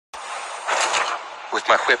with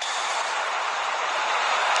my whip.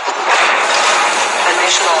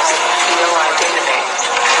 Initialize DOI database.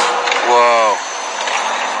 Whoa.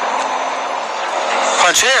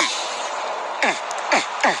 Punch him.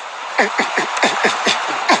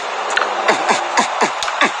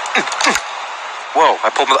 Whoa, I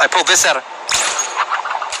pulled this out of...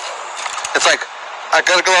 It's like, I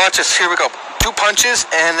gotta go watch this. Here we go. 2 punches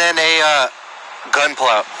and then a gun pull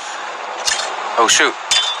out. Oh, shoot.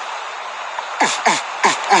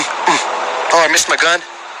 Oh, I missed my gun.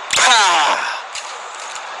 Pa!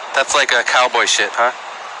 That's like a cowboy shit, huh?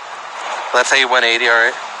 That's how you 180,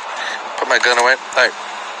 alright. Put my gun away. Alright.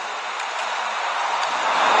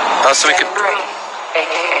 Oh, so we can...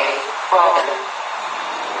 a.k.a. Robin.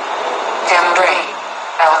 Cambrai,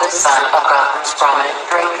 eldest son of Gotham's prominent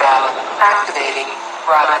drug family. Activating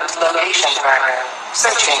Robin's location tracker.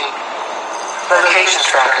 Searching. Location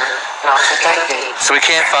tracker not detected. So we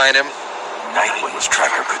can't find him. Nightwing's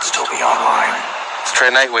tracker could still be online. Let's try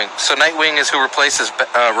Nightwing. So Nightwing is who replaces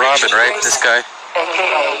Robin, right? This guy.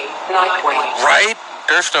 A.k.a. Nightwing. Right?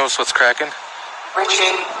 Durf knows what's cracking.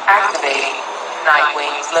 Richie, activating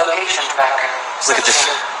Nightwing's location tracker. Look at this.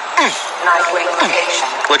 Nightwing location.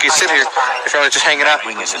 Look, he's sitting here. He's probably just hanging out.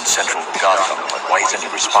 Nightwing is in central Gotham, but why isn't he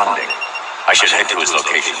responding? I should head to his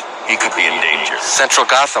location. He could be in danger. Central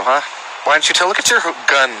Gotham, huh? Why don't you tell? Look at your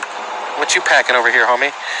gun. What you packing over here,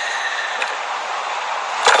 homie?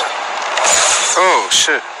 Oh,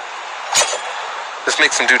 shit. This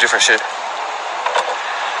makes him do different shit.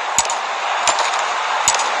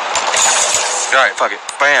 Alright, fuck it.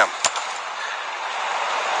 Bam.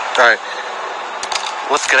 Alright.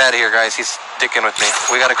 Let's get out of here, guys. He's dicking with me.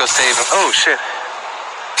 We gotta go save him. Oh, shit.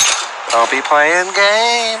 I'll be playing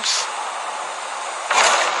games.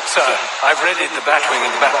 Sir, I've readied the Batwing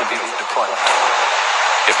and Batmobile for deployment.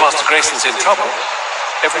 If Master Grayson's in trouble,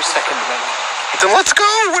 every second matters. Then let's go.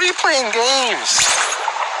 What are you playing games?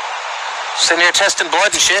 Sitting here testing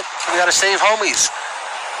blood and shit. We gotta save homies.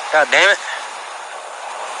 God damn it.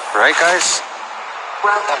 Right, guys?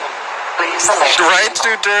 Welcome. Please select. Right,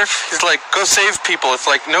 dude, Durf? He's like, go save people. It's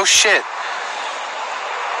like, no shit.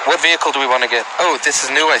 What vehicle do we want to get? Oh, this is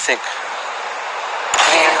new, I think.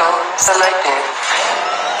 Vehicle selected.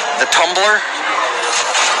 The Tumbler?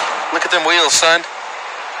 Look at them wheels, son.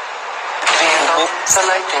 Vehicle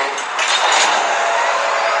selected.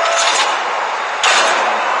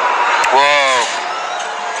 Whoa.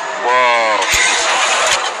 Whoa.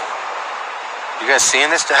 You guys seeing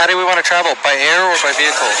this? How do we want to travel? By air or by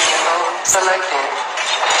vehicle? Vehicle selected.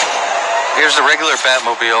 Here's the regular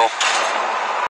Batmobile.